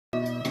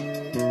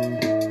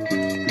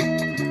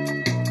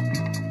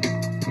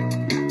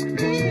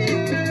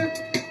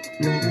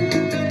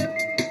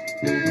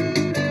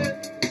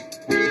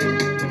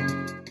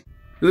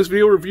In this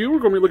video review, we're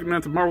going to be looking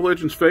at the Marvel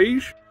Legends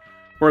Phage,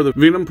 or the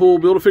VenomPool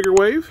Build-A-Figure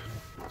Wave.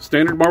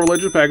 Standard Marvel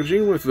Legends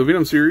packaging with the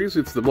Venom series.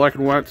 It's the black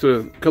and white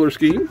color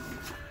scheme.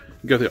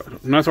 You got the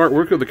nice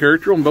artwork of the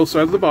character on both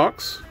sides of the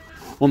box.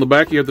 On the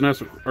back, you have the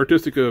nice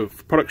artistic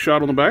product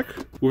shot on the back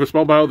with a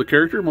small bio of the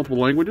character, multiple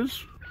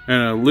languages,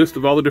 and a list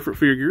of all the different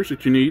figures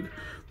that you need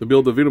to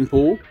build the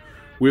Venompool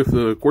with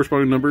the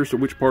corresponding numbers to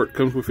which part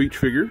comes with each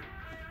figure.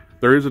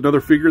 There is another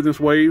figure in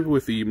this wave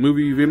with the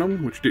movie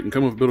Venom, which didn't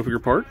come with a Build-A-Figure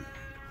part.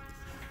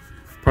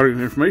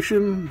 Product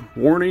information,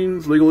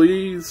 warnings,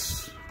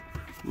 legalese,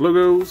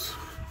 logos,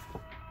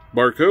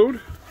 barcode.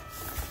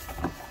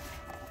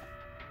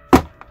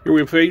 Here we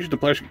have Phage in a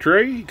plastic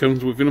tray. He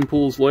comes with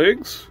VenomPool's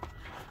legs,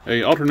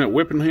 a alternate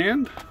weapon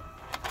hand,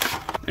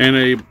 and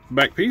a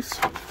back piece.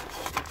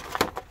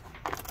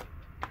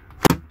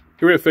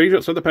 Here we have Phage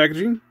outside the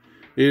packaging.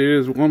 It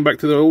is going back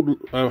to the old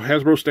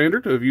Hasbro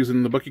standard of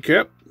using the bucky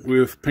cap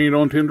with painted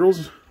on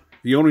tendrils.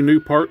 The only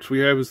new parts we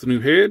have is the new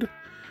head,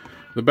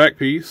 the back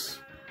piece,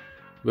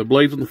 the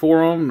blades on the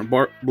forearm,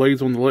 the blades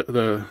on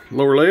the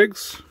lower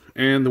legs,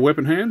 and the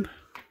weapon hand.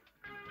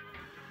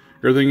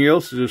 Everything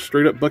else is just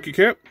straight up bucky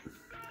cap.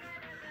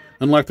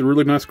 Unlike the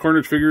really nice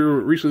Carnage figure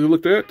we recently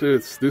looked at,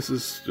 this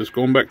is just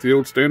going back to the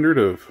old standard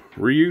of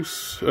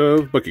reuse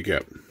of bucky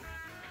cap.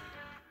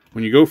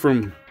 When you go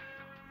from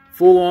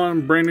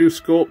full-on brand new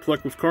sculpt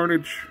like with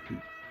Carnage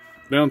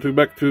down to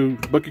back to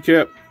bucky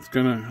cap, it's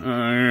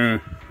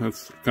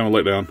that's kind of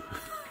let down.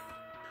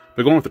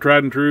 But going with the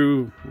tried and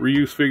true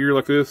reuse figure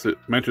like this, it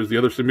matches the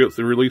other symbiotes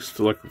they released,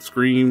 like the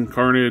Scream,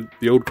 Carnage,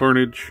 the old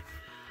Carnage.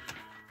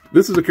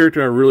 This is a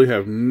character I really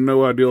have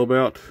no idea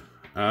about.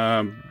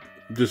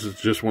 This is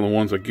just one of the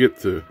ones I get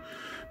to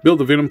build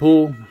the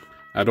Venompool.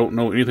 I don't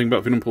know anything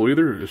about Venompool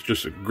either. It's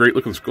just a great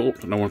looking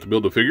sculpt and I want to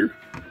build the figure.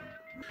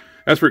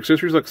 As for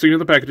accessories like seen in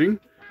the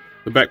packaging,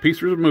 the back piece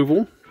is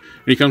removable.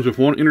 He comes with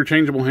one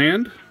interchangeable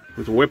hand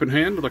with a weapon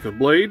hand like a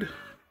blade.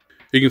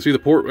 You can see the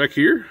port back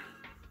here.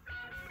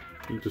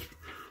 You just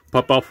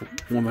pop off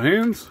one of the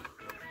hands,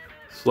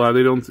 slide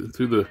it onto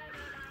the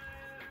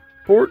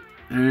port,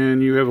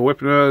 and you have a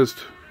weaponized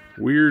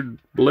weird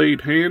blade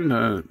hand.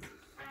 I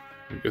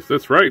guess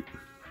that's right.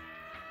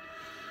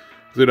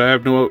 I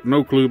have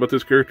no clue about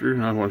this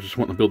character. I just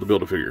want to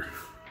build a figure.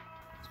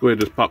 Let's go ahead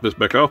and just pop this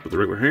back off with the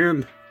regular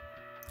hand.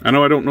 I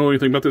know I don't know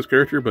anything about this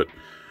character, but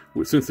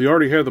since they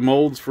already have the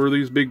molds for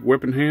these big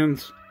weapon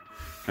hands,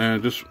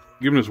 and just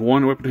giving us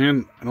one weapon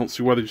hand, I don't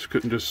see why they just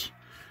couldn't just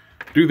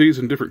do these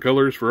in different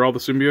colors for all the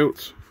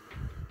symbiotes.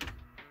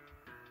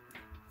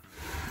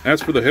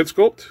 As for the head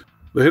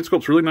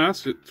sculpt's really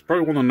nice. It's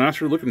probably one of the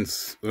nicer looking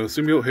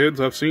symbiote heads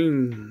I've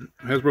seen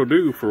Hasbro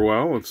do for a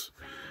while.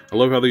 I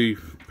love how they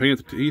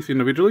paint the teeth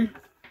individually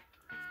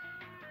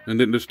and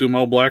didn't just do them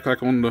all black like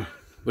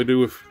they do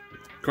with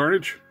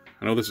Carnage.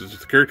 I know this is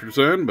just the character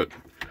design, but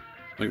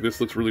I think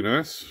this looks really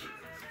nice.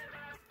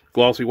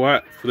 Glossy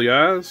white for the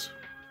eyes.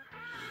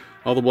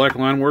 All the black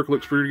line work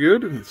looks pretty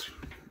good. It's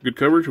good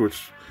coverage,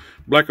 which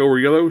black over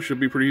yellow should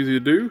be pretty easy to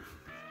do.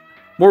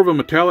 More of a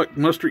metallic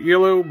mustard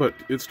yellow, but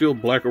it's still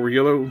black over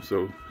yellow,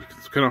 so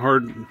it's kind of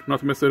hard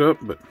not to mess that up.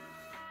 But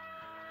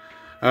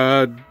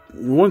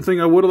one thing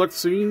I would have liked to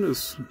see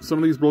is some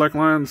of these black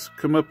lines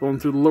come up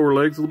onto the lower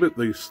legs a little bit.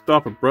 They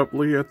stop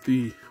abruptly at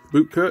the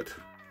boot cut.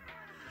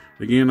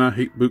 Again, I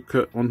hate boot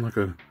cut on like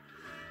a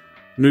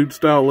nude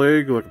style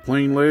leg, like a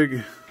plain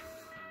leg.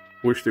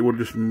 Wish they would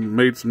have just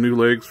made some new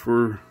legs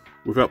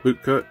without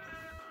boot cut.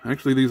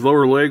 Actually, these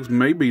lower legs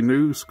may be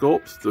new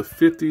sculpts, the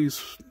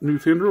 50s new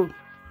tendril.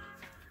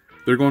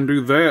 If they're going to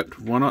do that,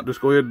 why not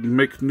just go ahead and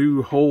make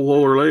new whole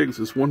lower legs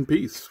as one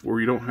piece, where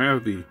you don't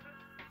have the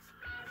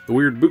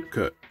weird boot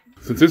cut.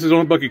 Since this is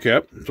on a bucky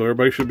cap, so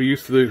everybody should be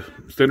used to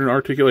the standard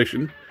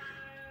articulation.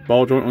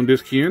 Ball joint on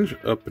disc hinge,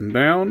 up and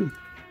down.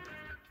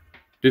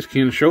 Disc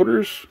hinge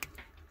shoulders,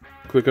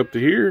 click up to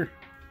here.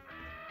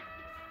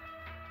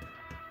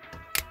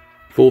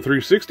 Full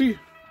 360,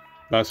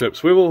 bicep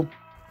swivel,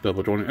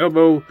 double jointed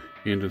elbow,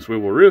 hinge and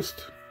swivel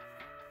wrist,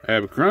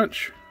 ab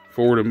crunch,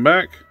 forward and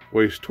back,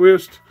 waist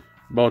twist,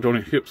 ball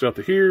jointed hips out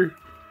to here,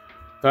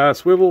 thigh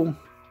swivel,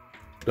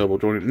 double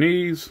jointed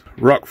knees,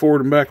 rock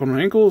forward and back on the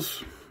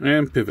ankles,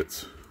 and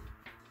pivots.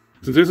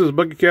 Since this is a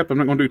bucky cap, I'm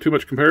not going to do too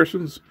much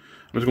comparisons.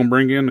 I'm just going to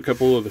bring in a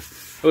couple of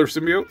the other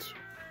symbiotes.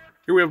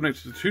 Here we have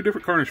next to two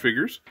different Carnage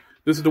figures.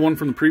 This is the one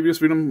from the previous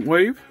Venom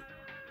wave.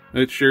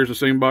 It shares the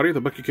same body, the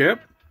bucky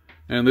cap.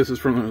 And this is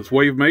from its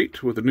wave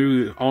mate with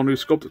the all-new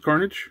sculpted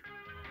Carnage.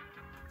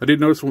 I did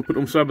notice when we put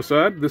them side by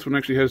side, this one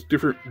actually has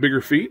different, bigger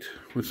feet,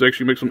 which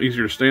actually makes them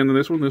easier to stand than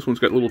this one. This one's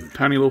got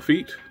tiny little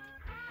feet.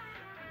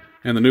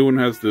 And the new one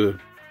has the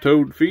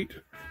toed feet.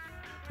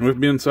 And with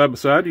being side by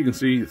side, you can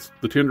see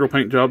the tendril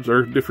paint jobs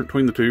are different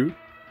between the two.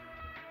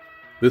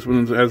 This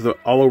one has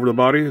all over the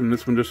body, and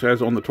this one just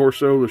has on the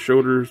torso, the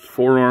shoulders, the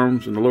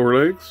forearms, and the lower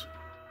legs.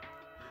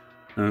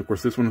 And of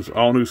course, this one is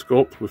all new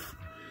sculpt with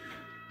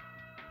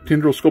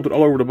tendril sculpted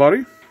all over the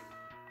body.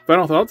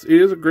 Final thoughts, it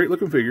is a great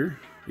looking figure.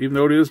 even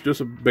though it is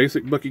just a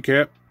basic Bucky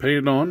cap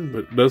painted on, but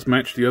it does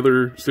match the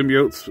other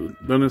symbiotes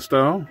done in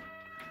style.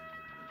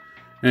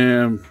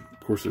 And of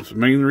course, it's the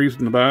main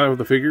reason to buy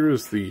the figure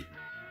is the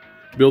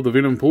build the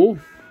VenomPool.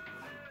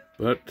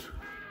 But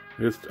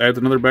it adds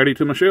another baddie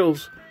to my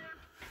shelves.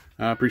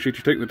 I appreciate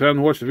you taking the time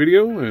to watch the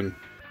video, and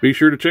be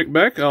sure to check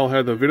back. I'll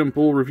have the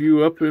VenomPool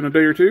review up in a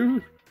day or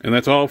two. And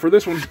that's all for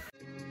this one.